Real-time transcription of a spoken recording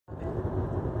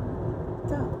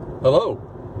Hello,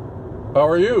 how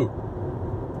are you?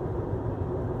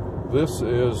 This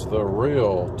is the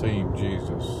real Team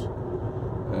Jesus.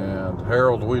 And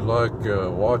Harold, we like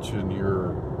watching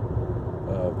your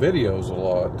videos a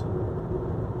lot.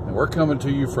 And we're coming to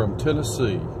you from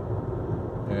Tennessee.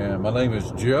 And my name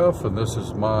is Jeff, and this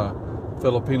is my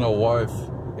Filipino wife,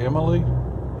 Emily.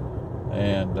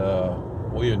 And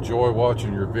we enjoy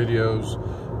watching your videos.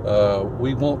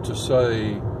 We want to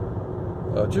say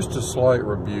just a slight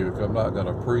rebuke. I'm not going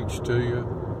to preach to you,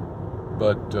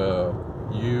 but I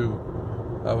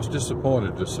was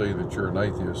disappointed to see that you're an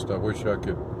atheist. I wish I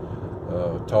could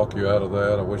talk you out of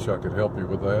that. I wish I could help you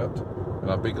with that, and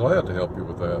I'd be glad to help you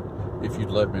with that if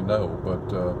you'd let me know.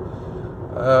 But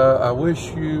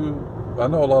I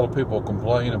know a lot of people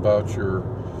complain about your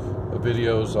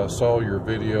videos. I saw your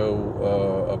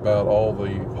video about all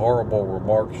the horrible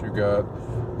remarks you got.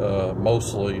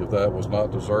 Mostly that was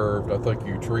not deserved. I think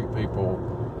you treat people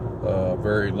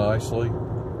very nicely.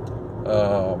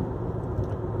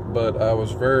 But I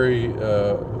was very,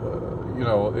 it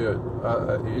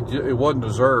wasn't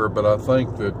deserved, but I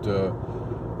think that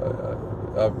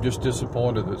I'm just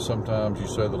disappointed that sometimes you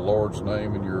say the Lord's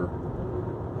name in your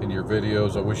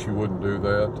videos. I wish you wouldn't do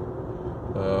that.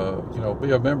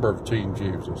 Be a member of Team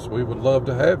Jesus. We would love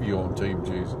to have you on Team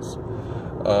Jesus.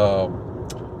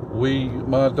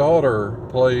 My daughter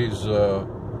plays,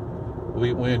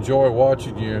 we enjoy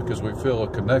watching you because we feel a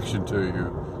connection to you.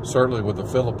 Certainly with the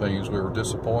Philippines, we were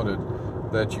disappointed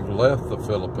that you left the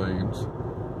Philippines.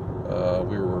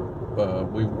 We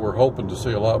were hoping to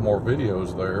see a lot more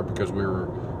videos there because we were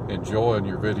enjoying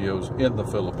your videos in the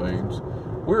Philippines.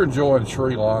 We're enjoying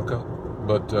Sri Lanka,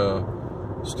 but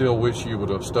still wish you would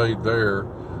have stayed there.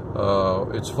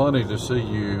 It's funny to see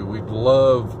you. We'd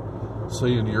love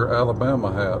seeing your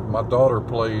Alabama hat. My daughter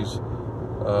plays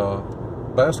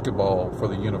basketball for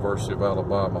the University of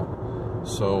Alabama,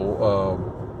 so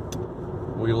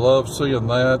we love seeing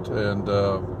that. And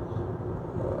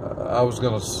I was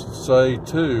going to say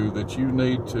too that you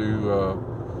need to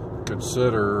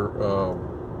consider,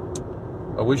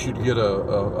 I wish you'd get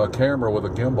a camera with a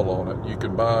gimbal on it. You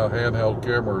can buy handheld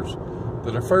cameras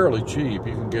that are fairly cheap.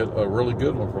 You can get a really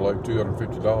good one for like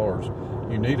 $250.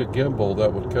 You need a gimbal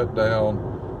that would cut down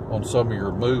on some of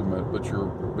your movement, but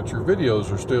your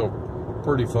videos are still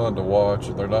pretty fun to watch,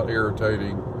 and they're not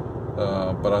irritating.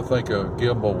 But I think a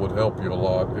gimbal would help you a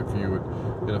lot if you would.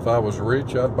 And if I was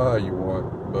rich, I'd buy you one,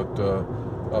 but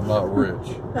I'm not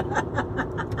rich.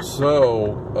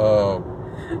 So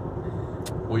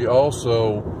we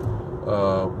also,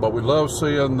 but we love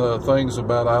seeing the things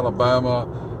about Alabama.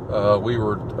 We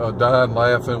were dying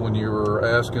laughing when you were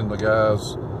asking the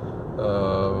guys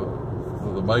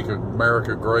the Make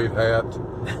America Great hat.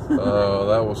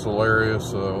 That was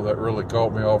hilarious. That really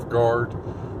caught me off guard.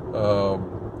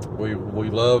 We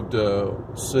loved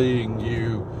seeing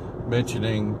you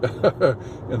mentioning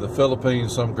in the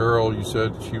Philippines, some girl, you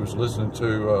said she was listening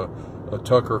to a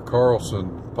Tucker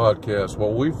Carlson podcast.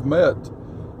 Well, we've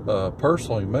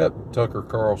personally met Tucker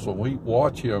Carlson. We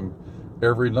watch him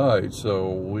every night,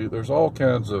 so there's all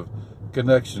kinds of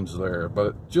connections there.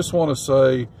 But just want to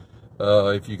say,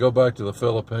 if you go back to the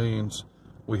Philippines,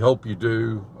 we hope you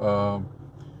do.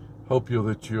 Hope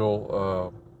that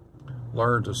you'll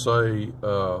learn to say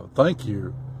thank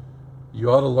you.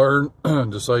 You ought to learn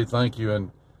to say thank you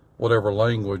in whatever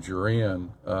language you're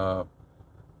in.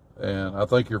 And I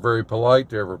think you're very polite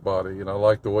to everybody, and I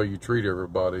like the way you treat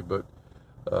everybody. But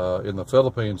in the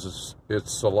Philippines,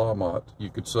 it's salamat. You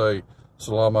could say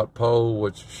salamat po,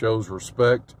 which shows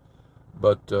respect.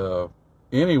 But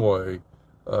anyway,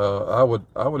 I would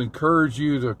encourage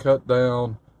you to cut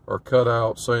down or cut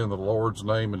out saying the Lord's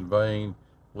name in vain.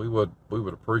 We would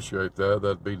appreciate that.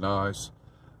 That'd be nice.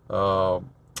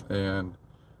 And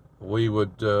we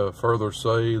would further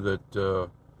say that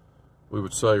we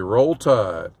would say, roll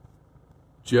tide.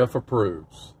 Jeff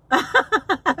approves.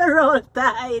 Roll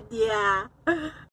tide, yeah.